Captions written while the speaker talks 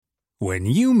When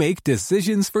you make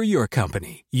decisions for your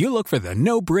company, you look for the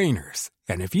no-brainers.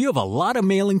 And if you have a lot of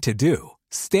mailing to do,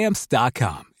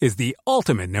 Stamps.com is the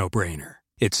ultimate no-brainer.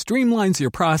 It streamlines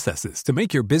your processes to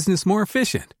make your business more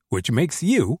efficient, which makes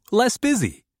you less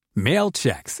busy. Mail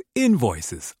checks,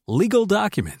 invoices, legal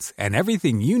documents, and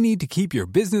everything you need to keep your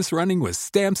business running with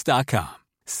Stamps.com.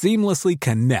 Seamlessly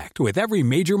connect with every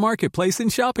major marketplace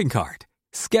and shopping cart.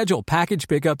 Schedule package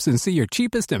pickups and see your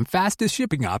cheapest and fastest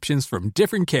shipping options from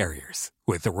different carriers,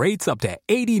 with rates up to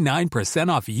 89%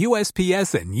 off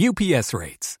USPS and UPS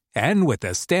rates. And with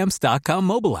the Stamps.com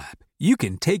mobile app, you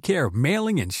can take care of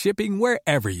mailing and shipping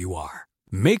wherever you are.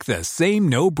 Make the same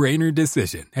no-brainer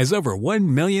decision as over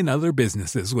 1 million other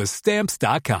businesses with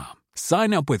Stamps.com.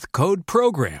 Sign up with code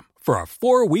PROGRAM for a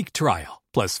 4-week trial,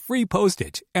 plus free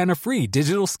postage and a free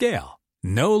digital scale.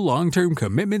 No long-term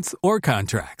commitments or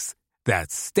contracts.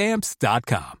 That's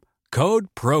Stamps.com. Code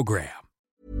PROGRAM.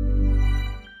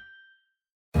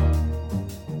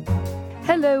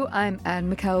 Hello, I'm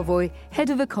Anne McElvoy, head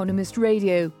of Economist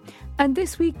Radio. And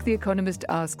this week, The Economist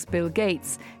asks Bill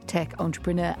Gates, tech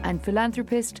entrepreneur and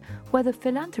philanthropist, whether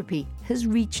philanthropy has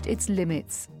reached its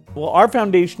limits. Well, our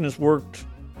foundation has worked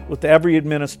with every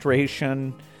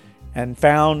administration and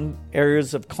found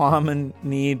areas of common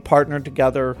need, partnered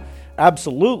together.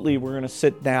 Absolutely, we're going to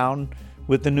sit down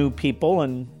with the new people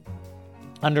and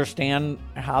understand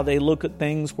how they look at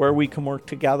things, where we can work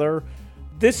together.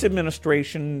 This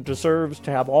administration deserves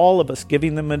to have all of us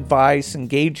giving them advice,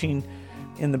 engaging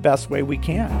in the best way we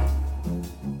can.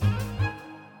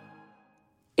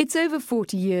 It's over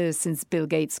 40 years since Bill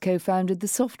Gates co-founded the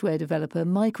software developer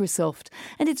Microsoft,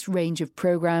 and its range of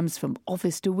programs from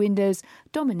Office to Windows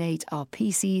dominate our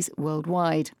PCs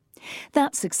worldwide.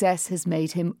 That success has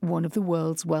made him one of the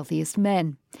world's wealthiest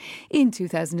men. In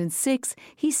 2006,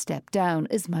 he stepped down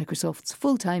as Microsoft's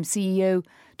full-time CEO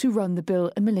to run the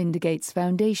Bill and Melinda Gates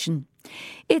Foundation.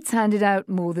 It's handed out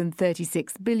more than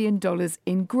 $36 billion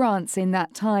in grants in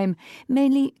that time,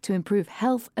 mainly to improve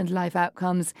health and life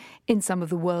outcomes in some of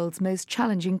the world's most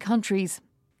challenging countries.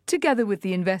 Together with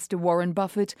the investor Warren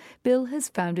Buffett, Bill has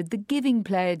founded the Giving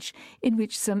Pledge, in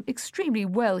which some extremely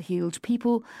well-heeled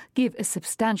people give a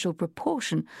substantial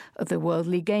proportion of their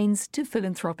worldly gains to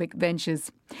philanthropic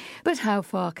ventures. But how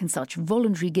far can such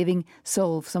voluntary giving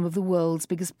solve some of the world's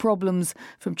biggest problems,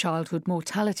 from childhood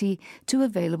mortality to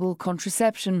available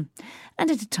contraception?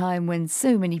 And at a time when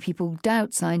so many people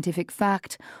doubt scientific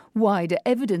fact, wider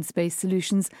evidence-based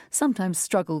solutions sometimes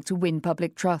struggle to win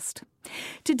public trust.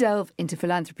 To delve into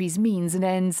philanthropy's means and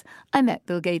ends, I met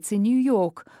Bill Gates in New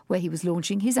York, where he was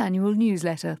launching his annual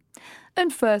newsletter.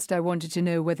 And first I wanted to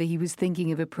know whether he was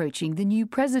thinking of approaching the new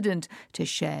president to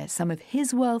share some of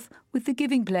his wealth with the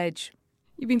Giving Pledge.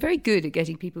 You've been very good at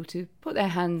getting people to put their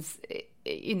hands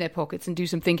in their pockets and do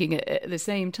some thinking at the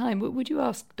same time. Would you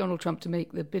ask Donald Trump to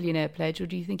make the billionaire pledge, or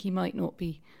do you think he might not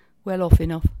be well off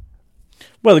enough?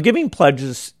 Well, the Giving Pledge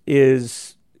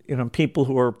is people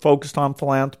who are focused on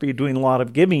philanthropy, doing a lot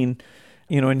of giving.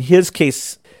 In his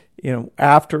case,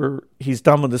 after he's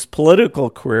done with his political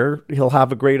career, he'll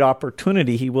have a great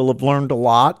opportunity. He will have learned a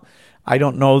lot. I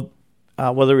don't know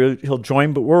whether he'll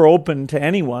join, but we're open to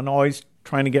anyone, always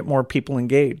trying to get more people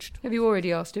engaged. Have you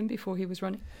already asked him before he was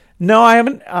running? No, I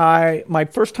haven't. My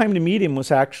first time to meet him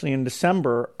was actually in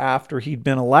December after he'd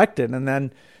been elected. And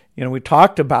then, we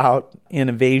talked about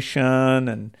innovation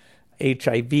and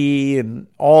HIV and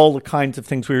all the kinds of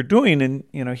things we were doing. And,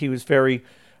 he was very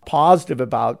positive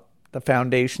about the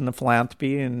foundation, the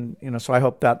philanthropy. And, so I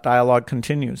hope that dialogue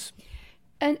continues.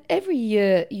 And every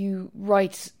year you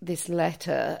write this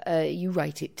letter, you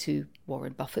write it to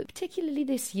Warren Buffett. Particularly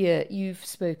this year, you've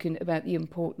spoken about the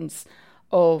importance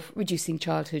of reducing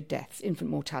childhood deaths, infant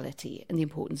mortality, and the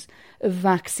importance of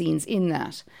vaccines in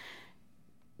that.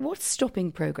 What's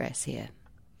stopping progress here?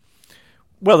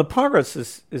 Well, the progress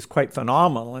is quite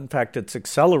phenomenal. In fact, it's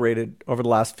accelerated over the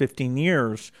last 15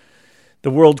 years.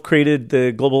 The world created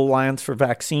the Global Alliance for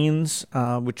Vaccines,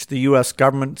 which the U.S.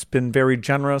 government's been very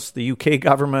generous. The UK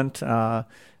government and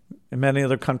many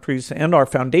other countries and our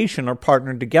foundation are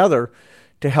partnered together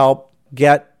to help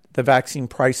get the vaccine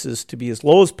prices to be as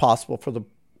low as possible for the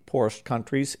poorest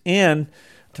countries and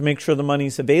to make sure the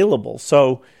money's available.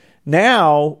 So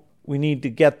now we need to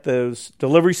get those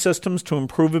delivery systems to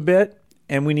improve a bit,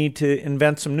 and we need to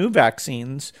invent some new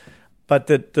vaccines. But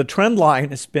the trend line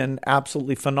has been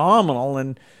absolutely phenomenal,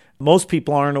 and most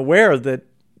people aren't aware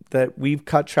that we've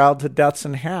cut childhood deaths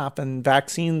in half, and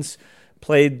vaccines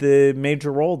played the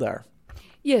major role there.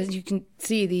 Yes, you can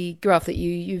see the graph that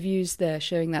you've used there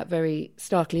showing that very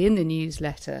starkly in the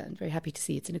newsletter, and very happy to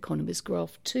see it's an Economist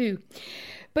graph too.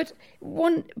 But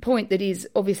one point that is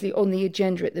obviously on the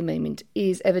agenda at the moment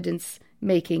is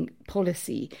evidence-making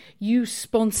policy. You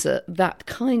sponsor that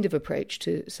kind of approach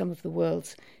to some of the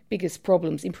world's biggest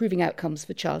problems, improving outcomes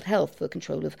for child health, for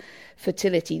control of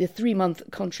fertility, the 3-month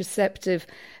contraceptive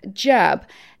jab.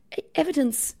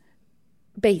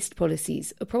 Evidence-based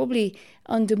policies are probably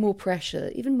under more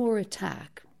pressure, even more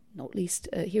attack, not least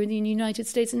here in the United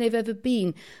States, than they've ever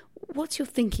been. What's your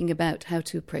thinking about how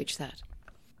to approach that?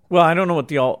 Well, I don't know what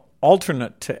the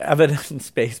alternate to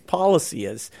evidence-based policy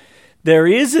is. There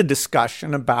is a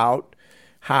discussion about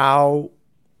how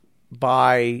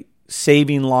by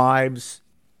saving lives,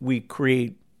 we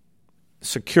create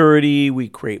security, we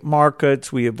create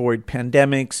markets, we avoid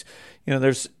pandemics.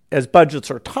 There's, as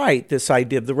budgets are tight, this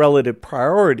idea of the relative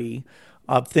priority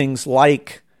of things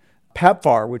like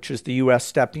PEPFAR, which is the U.S.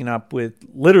 stepping up with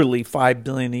literally $5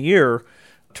 billion a year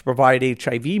to provide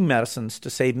HIV medicines to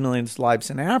save millions of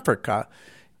lives in Africa.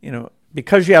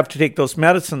 Because you have to take those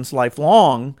medicines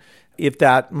lifelong, if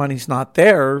that money's not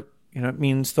there, it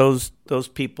means those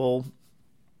people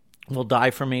will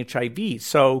die from HIV.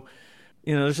 So,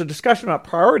 there's a discussion about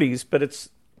priorities, but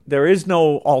there is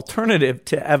no alternative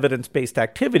to evidence-based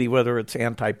activity, whether it's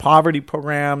anti-poverty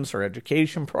programs or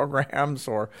education programs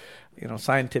or,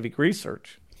 scientific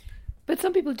research. But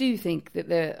some people do think that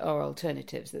there are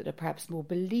alternatives that are perhaps more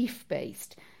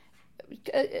belief-based.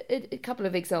 A couple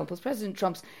of examples. President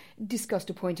Trump's discussed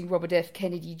appointing Robert F.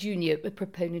 Kennedy Jr., a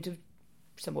proponent of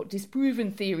somewhat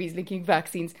disproven theories linking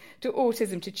vaccines to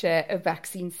autism, to chair a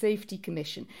vaccine safety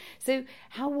commission. So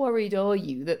how worried are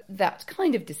you that that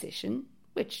kind of decision,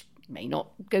 which may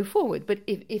not go forward, but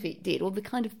if it did, or the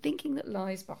kind of thinking that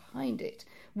lies behind it,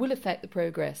 will affect the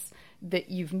progress that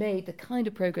you've made, the kind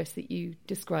of progress that you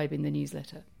describe in the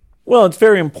newsletter? Well, it's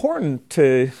very important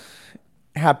to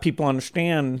have people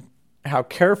understand how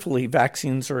carefully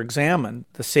vaccines are examined,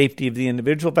 the safety of the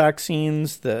individual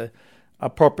vaccines, the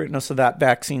appropriateness of that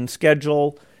vaccine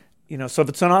schedule. So if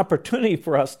it's an opportunity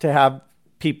for us to have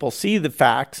people see the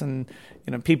facts, and,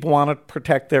 people want to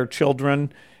protect their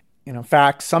children,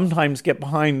 facts sometimes get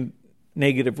behind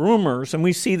negative rumors, and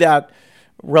we see that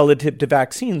relative to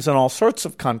vaccines in all sorts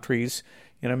of countries.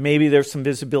 Maybe there's some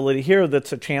visibility here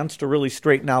that's a chance to really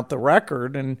straighten out the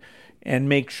record and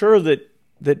make sure that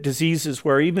diseases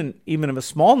where even if a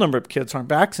small number of kids aren't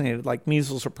vaccinated, like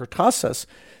measles or pertussis,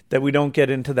 that we don't get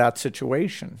into that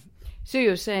situation. So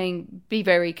you're saying be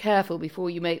very careful before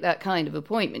you make that kind of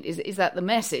appointment. Is that the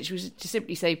message? Was it to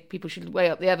simply say people should weigh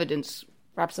up the evidence,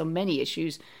 perhaps on many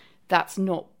issues? That's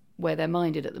not where they're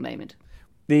minded at the moment.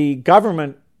 The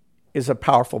government is a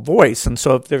powerful voice, and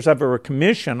so if there's ever a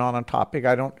commission on a topic,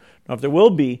 I don't know if there will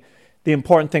be, the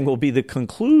important thing will be the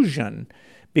conclusion,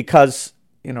 because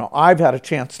I've had a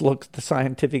chance to look at the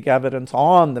scientific evidence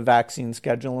on the vaccine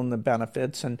schedule and the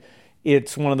benefits, and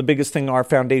it's one of the biggest things our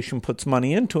foundation puts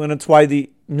money into, and it's why the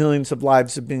millions of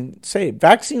lives have been saved.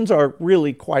 Vaccines are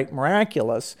really quite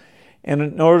miraculous, and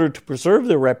in order to preserve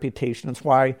their reputation, it's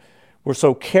why we're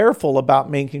so careful about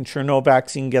making sure no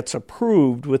vaccine gets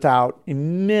approved without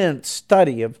immense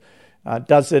study of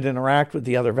does it interact with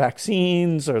the other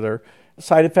vaccines, or their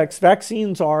side effects.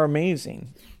 Vaccines are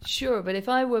amazing. Sure, but if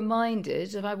I were one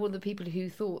of the people who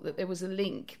thought that there was a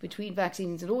link between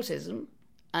vaccines and autism,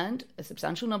 and a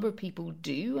substantial number of people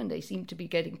do, and they seem to be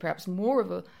getting perhaps more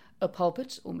of a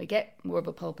pulpit, or may get more of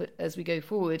a pulpit as we go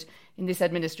forward in this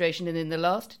administration than in the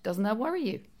last, doesn't that worry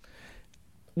you?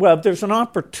 Well, if there's an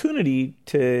opportunity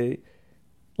to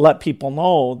let people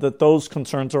know that those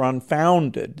concerns are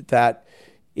unfounded, that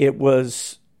it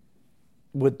was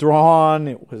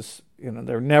withdrawn,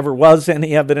 there never was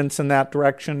any evidence in that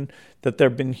direction, that there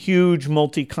have been huge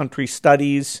multi-country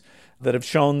studies that have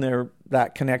shown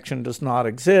that connection does not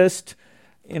exist.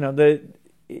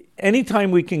 Anytime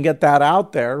we can get that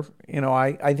out there,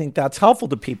 I think that's helpful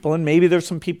to people. And maybe there's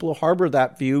some people who harbor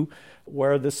that view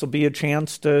where this will be a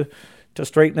chance to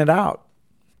straighten it out.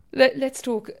 Let's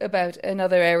talk about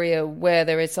another area where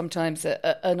there is sometimes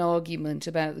an argument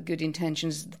about the good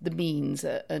intentions, the means,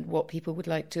 and what people would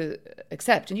like to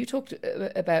accept. And you talked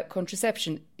about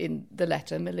contraception in the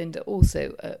letter. Melinda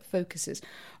also focuses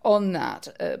on that,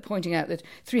 pointing out that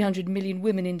 300 million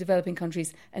women in developing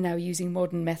countries are now using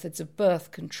modern methods of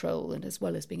birth control, and as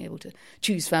well as being able to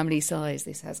choose family size,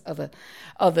 this has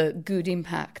other good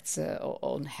impacts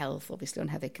on health, obviously, on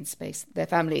how they can space their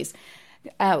families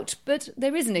out. But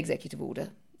there is an executive order,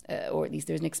 or at least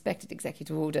there is an expected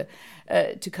executive order,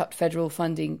 to cut federal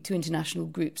funding to international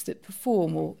groups that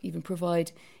perform or even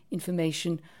provide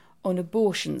information on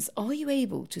abortions. Are you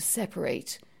able to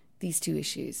separate these two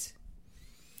issues?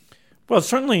 Well,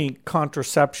 certainly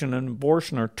contraception and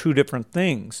abortion are two different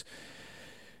things.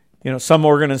 Some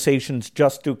organizations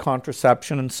just do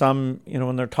contraception, and some,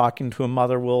 when they're talking to a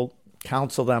mother, will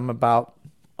counsel them about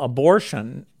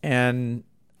abortion. And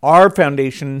our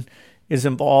foundation is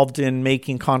involved in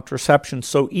making contraception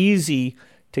so easy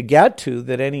to get to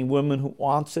that any woman who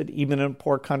wants it, even in a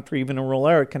poor country, even in a rural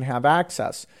area, can have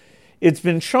access. It's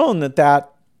been shown that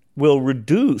that will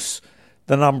reduce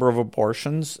the number of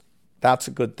abortions. That's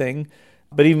a good thing.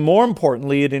 But even more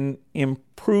importantly, it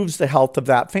improves the health of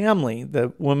that family.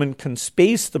 The woman can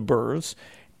space the births,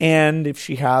 and if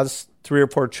she has 3 or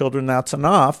 4 children, that's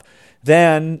enough.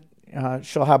 Then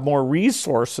she'll have more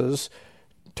resources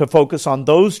to focus on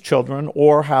those children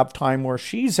or have time where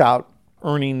she's out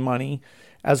earning money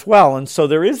as well. And so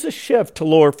there is a shift to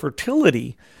lower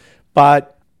fertility,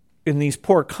 but in these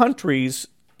poor countries,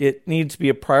 it needs to be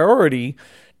a priority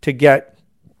to get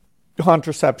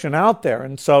contraception out there.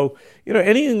 And so,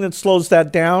 anything that slows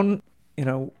that down,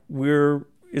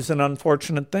 is an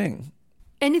unfortunate thing.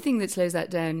 Anything that slows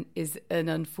that down is an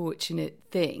unfortunate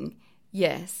thing,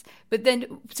 yes. But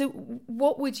then, so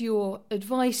what would your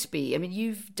advice be? I mean,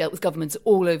 you've dealt with governments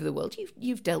all over the world.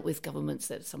 You've dealt with governments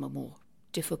that some are more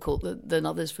difficult than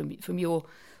others from your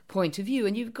point of view,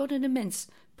 and you've got an immense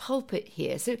pulpit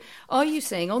here. So are you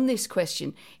saying on this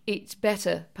question it's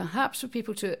better perhaps for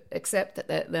people to accept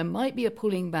that there might be a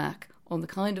pulling back on the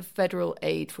kind of federal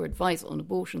aid for advice on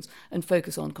abortions and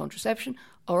focus on contraception?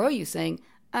 Or are you saying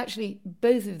actually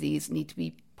both of these need to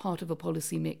be part of a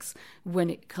policy mix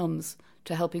when it comes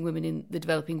to helping women in the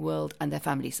developing world and their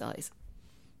family size?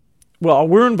 Well,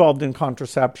 we're involved in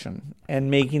contraception and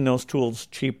making those tools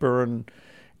cheaper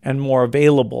and more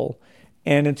available.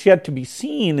 And it's yet to be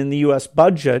seen in the U.S.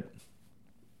 budget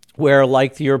where,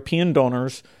 like the European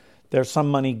donors, there's some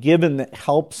money given that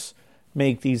helps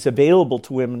make these available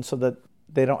to women so that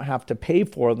they don't have to pay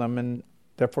for them, and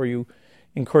therefore you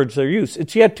encourage their use.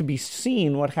 It's yet to be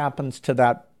seen what happens to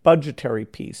that budgetary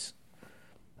piece.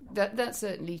 That's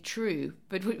certainly true.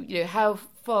 But how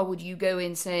far would you go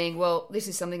in saying, well, this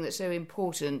is something that's so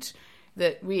important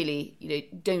that really,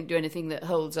 don't do anything that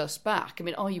holds us back? I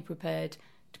mean, are you prepared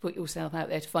to put yourself out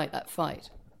there to fight that fight?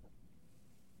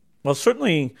 Well,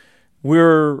 certainly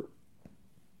we're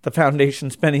the foundation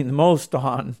spending the most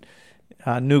on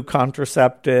new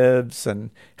contraceptives and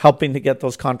helping to get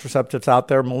those contraceptives out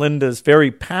there. Melinda is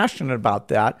very passionate about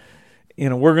that.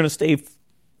 We're going to stay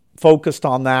focused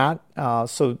on that.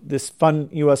 So this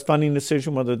U.S. funding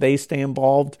decision, whether they stay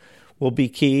involved, will be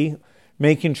key.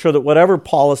 Making sure that whatever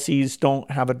policies don't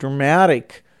have a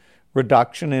dramatic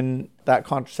reduction in that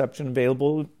contraception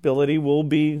availability will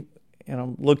be,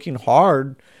 looking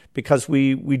hard, because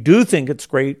we do think it's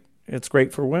great. It's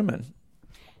great for women.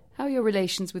 How are your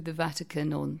relations with the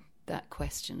Vatican on that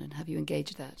question, and have you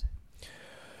engaged that?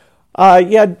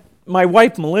 Yeah, my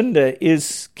wife Melinda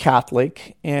is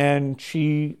Catholic, and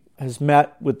she has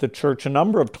met with the church a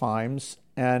number of times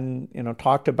and,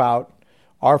 talked about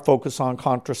our focus on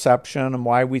contraception and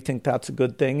why we think that's a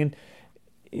good thing.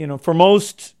 And, for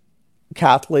most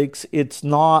Catholics, it's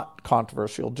not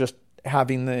controversial just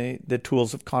having the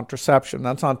tools of contraception.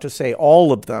 That's not to say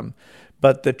all of them,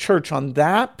 but the church on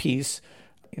that piece,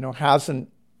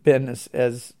 hasn't been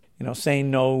as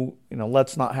saying no,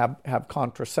 let's not have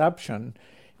contraception.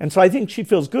 And so I think she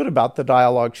feels good about the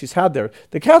dialogue she's had there.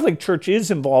 The Catholic Church is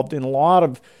involved in a lot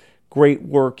of great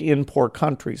work in poor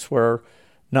countries where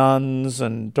nuns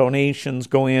and donations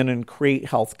go in and create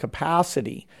health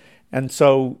capacity. And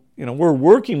so, we're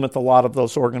working with a lot of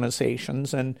those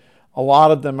organizations, and a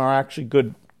lot of them are actually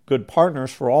good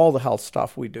partners for all the health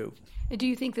stuff we do. Do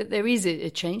you think that there is a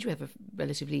change? We have a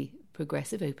relatively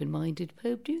progressive, open-minded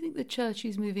Pope. Do you think the Church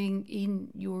is moving in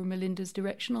your Melinda's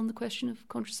direction on the question of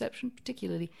contraception,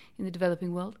 particularly in the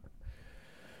developing world?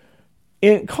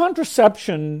 In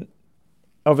contraception,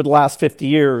 over the last 50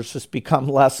 years, has become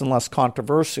less and less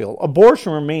controversial.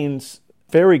 Abortion remains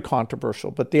very controversial,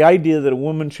 but the idea that a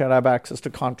woman should have access to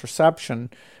contraception,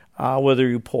 whether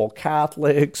you poll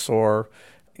Catholics or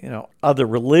other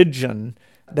religion,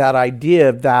 that idea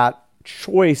of that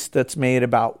choice that's made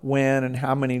about when and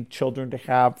how many children to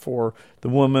have for the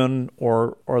woman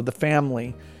or the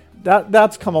family,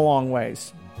 that's come a long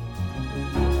ways.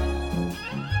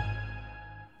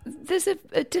 There's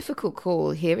a difficult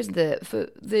call here, isn't there, for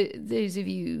those of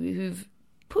you who've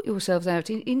put yourselves out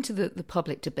into the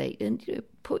public debate and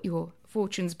put your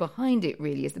fortunes behind it,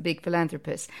 really, as the big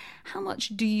philanthropist. How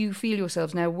much do you feel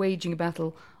yourselves now waging a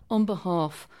battle on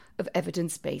behalf of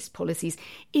evidence-based policies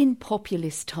in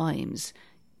populist times?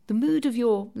 the mood of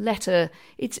your letter,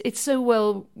 it's so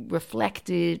well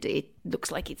reflected. It looks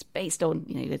like it's based on,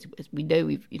 as we know,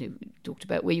 we've talked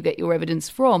about where you get your evidence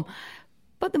from.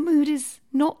 But the mood is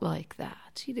not like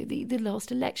that. The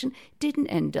last election didn't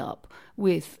end up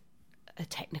with a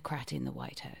technocrat in the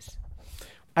White House.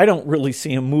 I don't really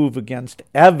see a move against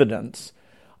evidence.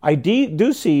 I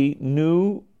do see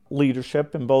new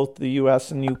leadership in both the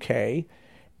U.S. and UK,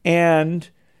 and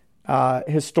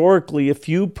historically, a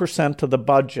few percent of the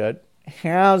budget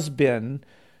has been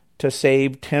to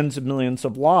save tens of millions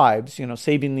of lives,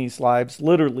 saving these lives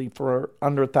literally for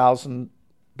under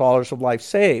 $1,000 of life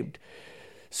saved.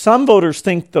 Some voters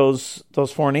think those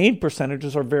foreign aid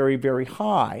percentages are very, very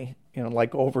high,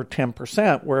 like over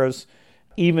 10%, whereas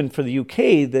even for the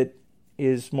UK, that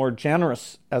is more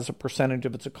generous as a percentage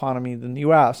of its economy than the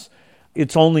US,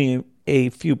 it's only a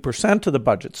few percent of the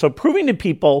budget. So proving to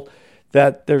people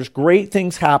that there's great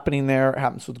things happening there, it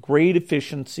happens with great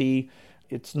efficiency,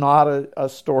 it's not a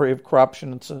story of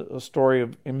corruption, it's a story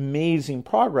of amazing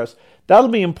progress. That'll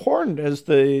be important as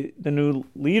the new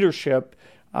leadership,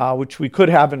 which we could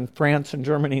have in France and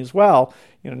Germany as well.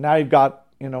 Now you've got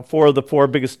 4 of the 4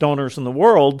 biggest donors in the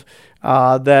world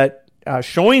that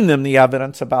showing them the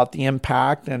evidence about the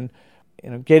impact and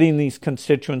getting these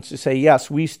constituents to say,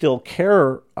 yes, we still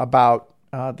care about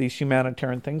these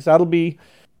humanitarian things. That'll be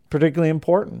particularly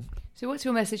important. So what's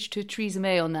your message to Theresa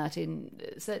May on that,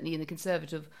 certainly in the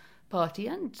Conservative Party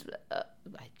and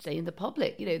I'd say in the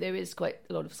public? There is quite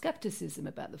a lot of scepticism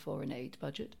about the foreign aid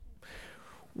budget.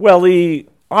 Well, the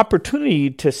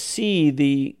opportunity to see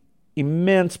the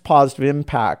immense positive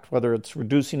impact, whether it's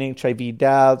reducing HIV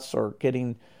deaths or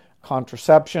getting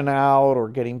contraception out or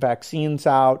getting vaccines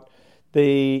out,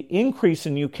 the increase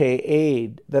in UK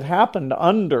aid that happened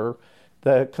under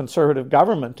the Conservative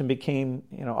government and became,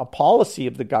 a policy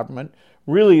of the government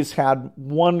really has had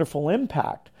wonderful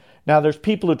impact. Now, there's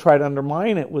people who try to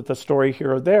undermine it with a story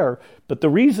here or there, but the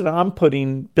reason I'm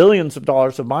putting billions of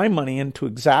dollars of my money into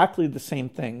exactly the same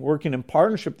thing, working in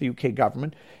partnership with the UK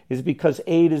government, is because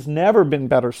aid has never been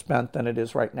better spent than it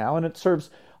is right now, and it serves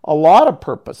a lot of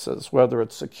purposes, whether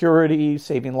it's security,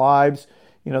 saving lives.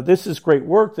 This is great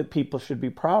work that people should be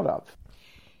proud of.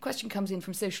 Question comes in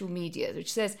from social media,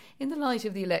 which says, in the light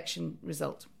of the election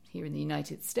result here in the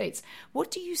United States, what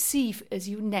do you see as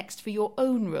your next for your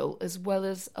own role as well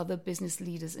as other business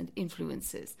leaders and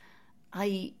influencers?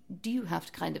 I.e., do you have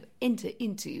to kind of enter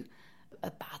into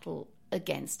a battle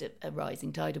against a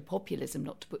rising tide of populism,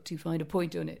 not to put too fine a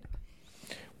point on it?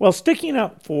 Well, sticking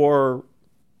up for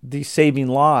the saving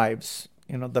lives,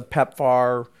 the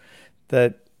PEPFAR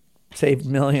that saved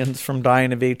millions from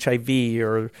dying of HIV,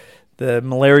 or the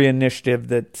malaria initiative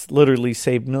that's literally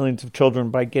saved millions of children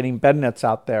by getting bed nets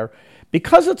out there.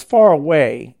 Because it's far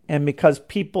away and because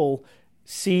people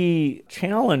see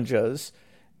challenges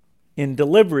in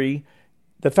delivery,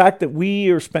 the fact that we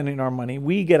are spending our money,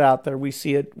 we get out there, we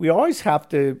see it, we always have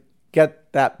to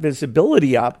get that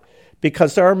visibility up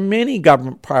because there are many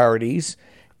government priorities.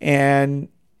 And,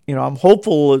 I'm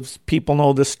hopeful as people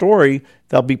know this story,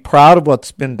 they'll be proud of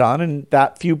what's been done and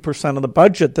that few percent of the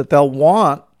budget that they'll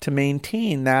want to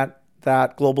maintain that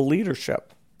global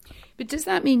leadership. But does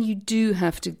that mean you do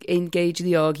have to engage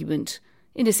the argument,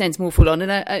 in a sense, more full on? And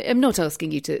I'm not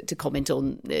asking you to comment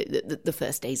on the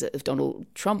first days of Donald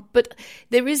Trump, but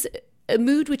there is a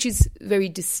mood which is very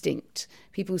distinct.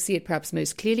 People see it perhaps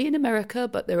most clearly in America,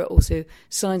 but there are also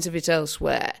signs of it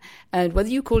elsewhere. And whether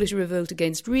you call it a revolt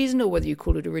against reason or whether you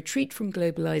call it a retreat from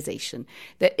globalization,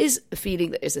 there is a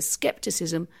feeling that there's a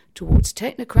skepticism towards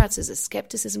technocrats, there's a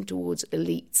skepticism towards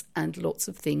elites and lots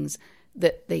of things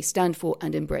that they stand for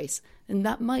and embrace. And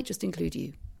that might just include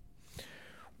you.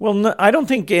 Well, no, I don't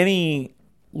think any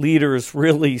leader is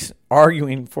really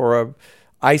arguing for a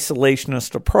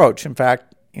isolationist approach. In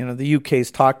fact, the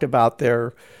UK's talked about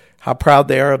how proud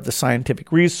they are of the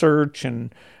scientific research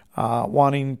and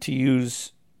wanting to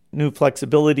use new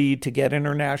flexibility to get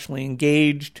internationally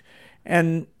engaged.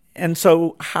 And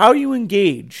so how you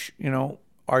engage,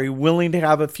 are you willing to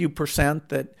have a few percent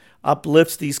that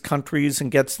uplifts these countries and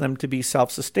gets them to be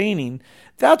self-sustaining?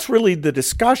 That's really the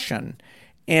discussion.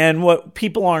 And what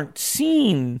people aren't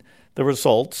seeing the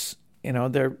results,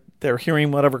 they're hearing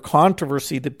whatever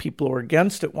controversy that people who are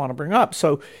against it want to bring up.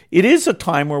 So it is a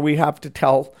time where we have to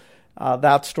tell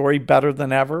that story better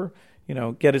than ever.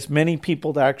 Get as many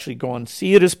people to actually go and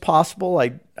see it as possible.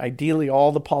 Ideally,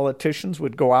 all the politicians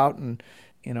would go out and,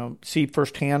 see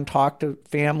firsthand, talk to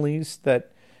families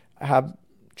that have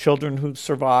children who've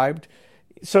survived.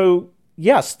 So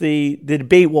yes, the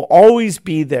debate will always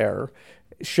be there.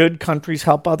 should countries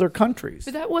help other countries?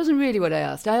 But that wasn't really what I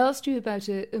asked. I asked you about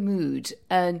a mood.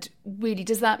 And really,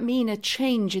 does that mean a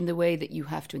change in the way that you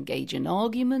have to engage in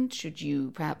argument? Should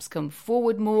you perhaps come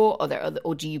forward more?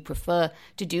 Or do you prefer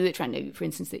to do it? I know, for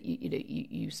instance, that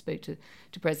you spoke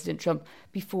to President Trump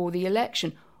before the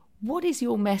election. What is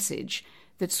your message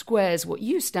that squares what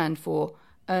you stand for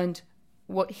and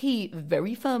what he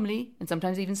very firmly and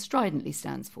sometimes even stridently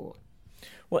stands for?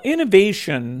 Well,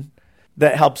 innovation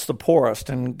that helps the poorest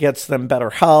and gets them better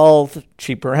health,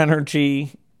 cheaper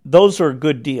energy, those are a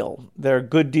good deal. They're a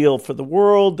good deal for the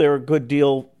world. They're a good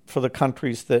deal for the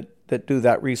countries that do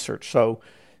that research. So,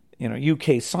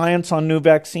 UK science on new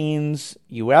vaccines,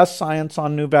 US science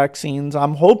on new vaccines.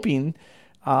 I'm hoping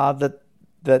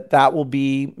that will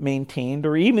be maintained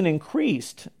or even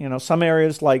increased. Some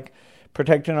areas like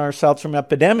protecting ourselves from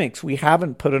epidemics, we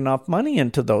haven't put enough money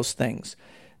into those things.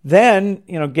 Then,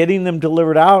 getting them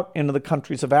delivered out into the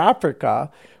countries of Africa,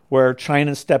 where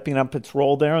China's stepping up its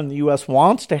role there, and the U.S.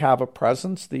 wants to have a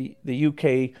presence. The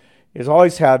UK has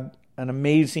always had an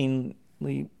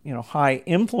amazingly, high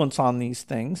influence on these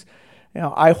things.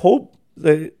 I hope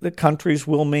the countries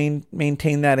will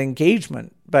maintain that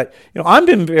engagement. But, I've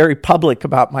been very public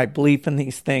about my belief in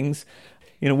these things.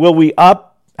 Will we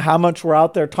up how much we're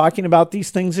out there talking about these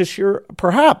things this year?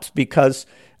 Perhaps, because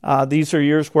these are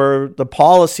years where the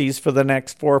policies for the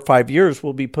next 4 or 5 years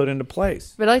will be put into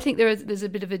place. But I think there's a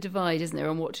bit of a divide, isn't there,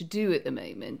 on what to do at the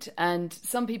moment. And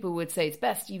some people would say it's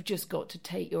best you've just got to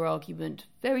take your argument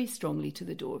very strongly to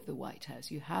the door of the White House.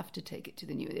 You have to take it to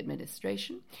the new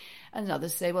administration. And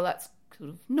others say, well, that's sort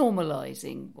of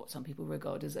normalising what some people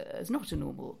regard as not a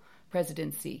normal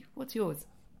presidency. What's yours?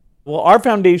 Well, our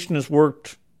foundation has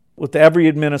worked with every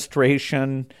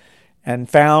administration and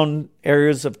found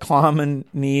areas of common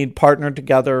need, partnered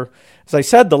together. As I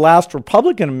said, the last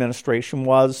Republican administration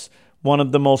was one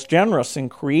of the most generous in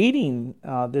creating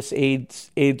this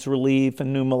AIDS relief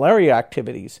and new malaria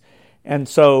activities. And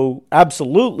so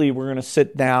absolutely we're going to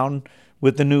sit down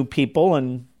with the new people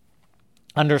and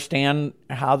understand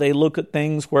how they look at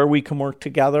things, where we can work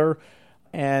together.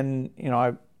 And,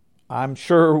 I'm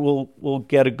sure we'll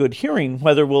get a good hearing.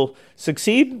 Whether we'll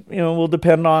succeed, will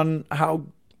depend on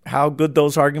how good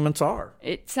those arguments are.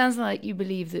 It sounds like you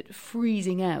believe that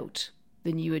freezing out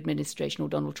the new administration or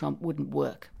Donald Trump wouldn't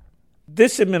work.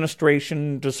 This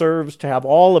administration deserves to have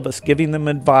all of us giving them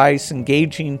advice,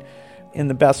 engaging in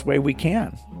the best way we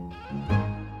can.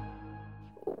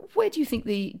 Where do you think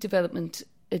the development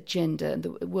agenda and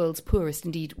the world's poorest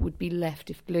indeed would be left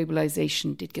if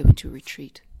globalization did go into a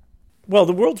retreat? Well,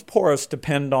 the world's poorest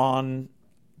depend on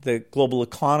the global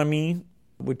economy,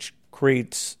 which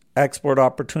creates export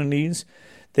opportunities.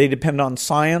 They depend on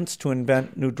science to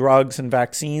invent new drugs and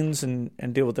vaccines and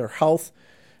deal with their health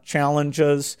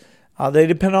challenges. They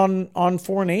depend on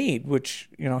foreign aid, which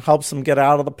helps them get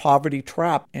out of the poverty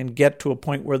trap and get to a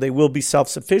point where they will be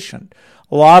self-sufficient.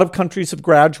 A lot of countries have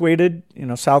graduated.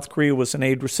 South Korea was an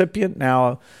aid recipient,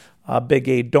 now a big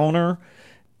aid donor.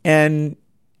 And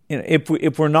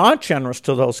if we're not generous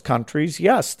to those countries,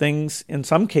 yes, things in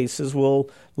some cases will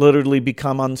literally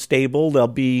become unstable. There'll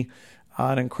be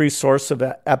an increased source of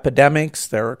epidemics.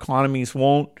 Their economies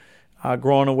won't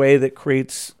grow in a way that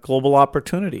creates global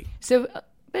opportunity. So a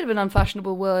bit of an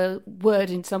unfashionable word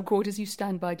in some quarters, you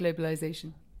stand by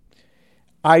globalization.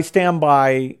 I stand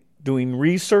by doing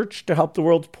research to help the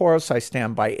world's poorest. I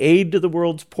stand by aid to the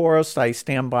world's poorest. I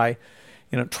stand by,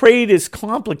 trade is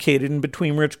complicated in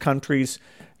between rich countries.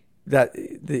 That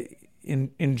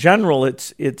in general,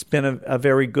 it's been a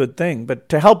very good thing. But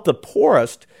to help the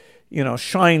poorest,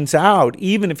 shines out.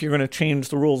 Even if you're going to change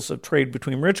the rules of trade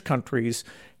between rich countries,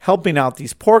 helping out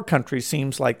these poor countries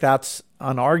seems like that's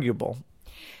unarguable.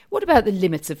 What about the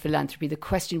limits of philanthropy, the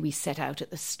question we set out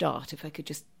at the start? If I could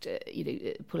just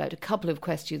pull out a couple of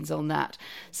questions on that.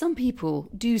 Some people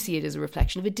do see it as a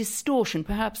reflection of a distortion,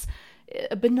 perhaps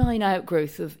a benign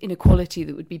outgrowth of inequality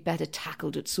that would be better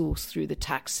tackled at source through the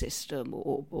tax system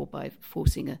or by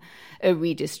forcing a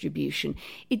redistribution.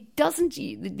 It doesn't,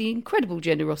 the incredible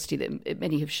generosity that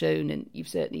many have shown, and you've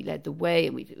certainly led the way,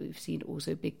 and we've seen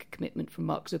also big commitment from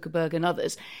Mark Zuckerberg and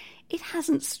others, it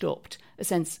hasn't stopped a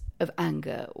sense of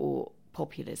anger or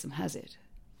populism, has it?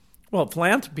 Well,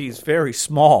 philanthropy is very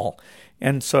small,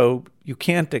 and so you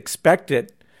can't expect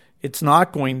it. It's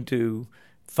not going to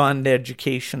fund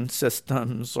education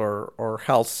systems or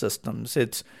health systems.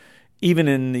 It's even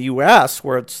in the U.S.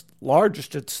 where it's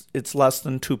largest, it's less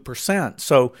than 2%.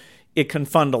 So it can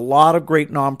fund a lot of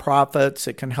great nonprofits.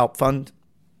 It can help fund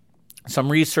some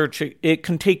research. It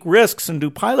can take risks and do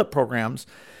pilot programs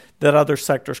that other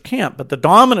sectors can't. But the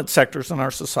dominant sectors in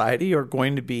our society are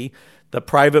going to be the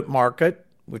private market,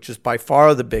 which is by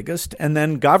far the biggest, and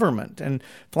then government. And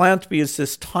philanthropy is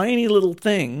this tiny little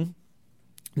thing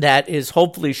that is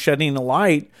hopefully shedding a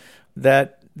light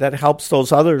that helps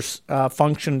those others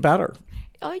function better.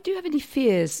 Do you have any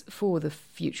fears for the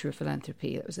future of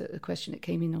philanthropy? That was a question that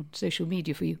came in on social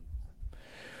media for you.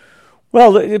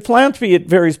 Well, philanthropy, it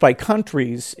varies by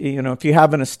countries. If you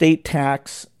have an estate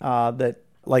tax that,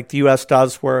 like the U.S.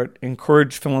 does, where it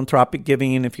encourages philanthropic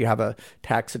giving, if you have a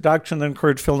tax deduction that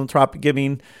encourages philanthropic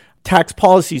giving, tax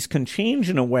policies can change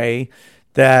in a way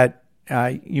that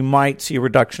you might see a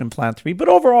reduction in philanthropy. But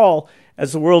overall,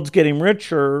 as the world's getting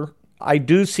richer, I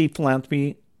do see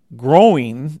philanthropy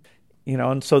growing,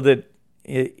 and so that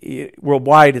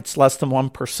worldwide it's less than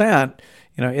 1%.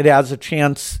 It has a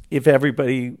chance, if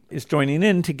everybody is joining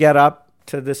in, to get up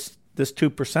to this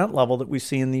 2% level that we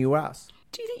see in the U.S.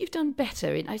 Do you think you've done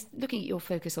better? I was looking at your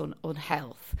focus on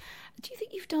health. Do you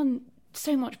think you've done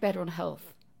so much better on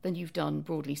health than you've done,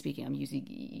 broadly speaking? I'm using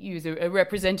you as a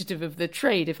representative of the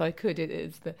trade, if I could,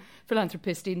 as the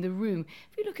philanthropist in the room.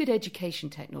 If you look at education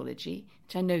technology,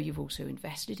 which I know you've also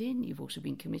invested in, you've also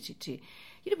been committed to,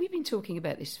 we've been talking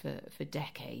about this for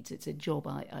decades. It's a job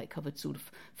I covered sort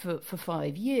of for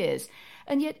 5 years.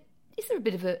 And yet, is there a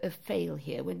bit of a fail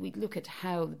here when we look at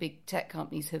how the big tech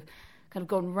companies have kind of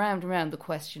gone round and round the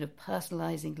question of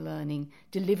personalising learning,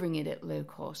 delivering it at low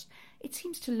cost? It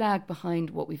seems to lag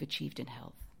behind what we've achieved in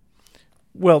health.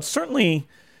 Well, certainly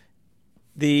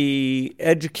the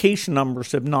education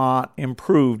numbers have not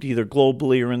improved either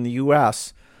globally or in the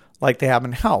U.S. like they have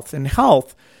in health. In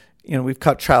health, we've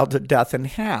cut childhood death in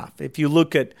half. If you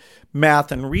look at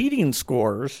math and reading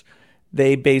scores,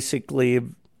 they basically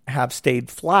have stayed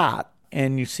flat.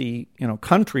 And you see,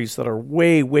 countries that are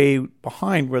way, way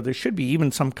behind where they should be,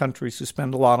 even some countries who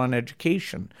spend a lot on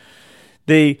education.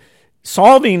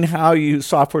 Solving how you use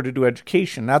software to do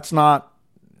education, that's not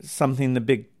something the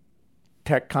big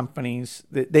tech companies,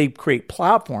 they create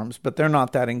platforms, but they're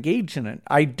not that engaged in it.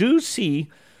 I do see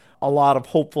a lot of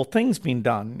hopeful things being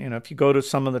done. If you go to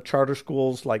some of the charter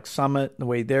schools like Summit, the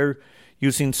way they're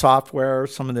using software,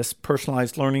 some of this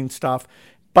personalized learning stuff.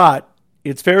 But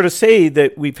it's fair to say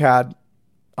that we've had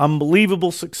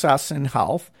unbelievable success in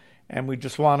health, and we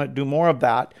just want to do more of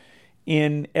that.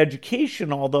 In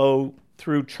education, although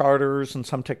through charters and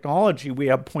some technology, we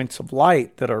have points of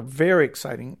light that are very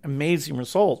exciting, amazing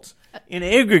results. In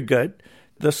aggregate,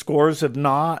 the scores have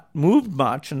not moved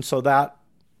much, and so that,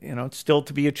 it's still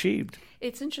to be achieved.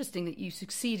 It's interesting that you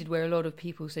succeeded where a lot of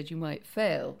people said you might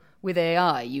fail. With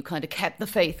AI, you kind of kept the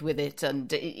faith with it,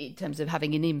 and in terms of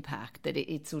having an impact, that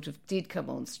it sort of did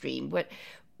come on stream. But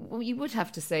you would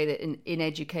have to say that in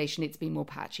education, it's been more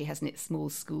patchy, hasn't it? Small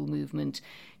school movement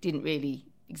didn't really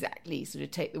exactly sort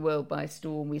of take the world by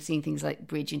storm. We're seeing things like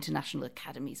Bridge International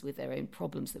Academies with their own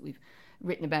problems that we've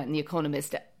written about in The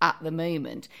Economist at the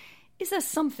moment. Is there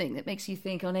something that makes you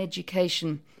think on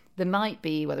education there might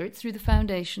be, whether it's through the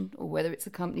foundation or whether it's the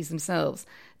companies themselves,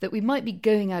 that we might be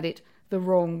going at it the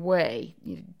wrong way?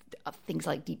 Things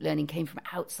like deep learning came from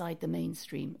outside the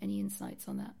mainstream. Any insights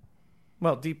on that?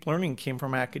 Well, deep learning came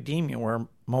from academia, where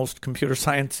most computer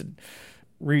science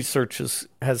research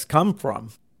has come from.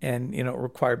 And, it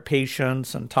required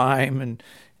patience and time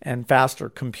and faster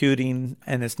computing,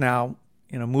 and is now,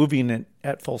 moving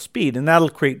at full speed. And that'll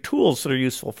create tools that are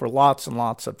useful for lots and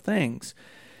lots of things.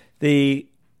 The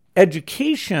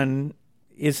education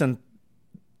isn't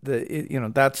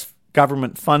that's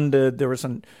government funded. There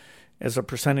isn't, as a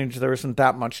percentage, there isn't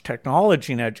that much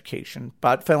technology in education.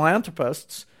 But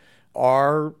philanthropists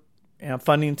are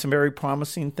funding some very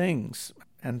promising things.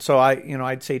 And so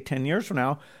I'd say 10 years from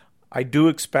now, I do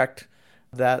expect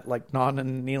that, like Nod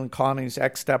and Neil and Connie's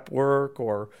X-Step work,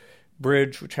 or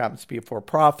Bridge, which happens to be a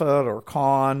for-profit, or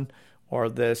Con, or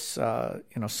this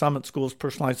Summit Schools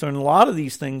personalized learning, a lot of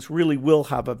these things really will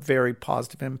have a very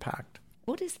positive impact.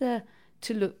 What is there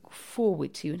to look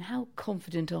forward to, and how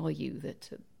confident are you that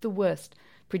the worst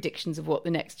predictions of what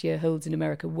the next year holds in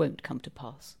America won't come to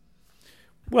pass?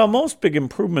 Well, most big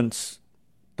improvements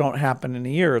don't happen in a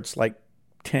year. It's like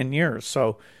 10 years.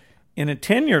 So in a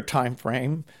 10-year time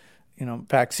frame,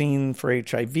 vaccine for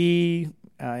HIV,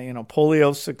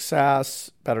 polio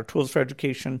success, better tools for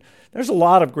education, there's a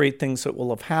lot of great things that will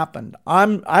have happened. I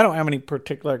don't have any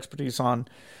particular expertise on,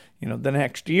 the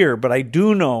next year, but I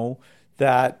do know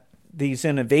that these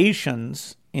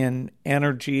innovations in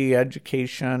energy,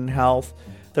 education, health,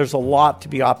 there's a lot to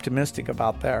be optimistic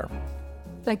about there.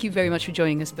 Thank you very much for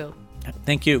joining us, Bill.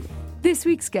 Thank you. This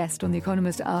week's guest on The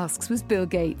Economist Asks was Bill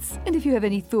Gates. And if you have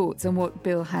any thoughts on what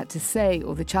Bill had to say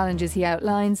or the challenges he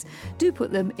outlines, do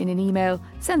put them in an email,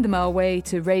 send them our way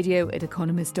to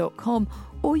radio@economist.com,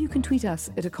 or you can tweet us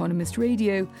at Economist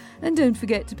Radio. And don't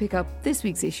forget to pick up this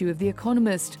week's issue of The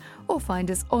Economist or find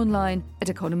us online at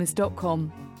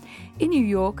economist.com. In New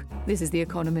York, this is The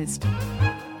Economist.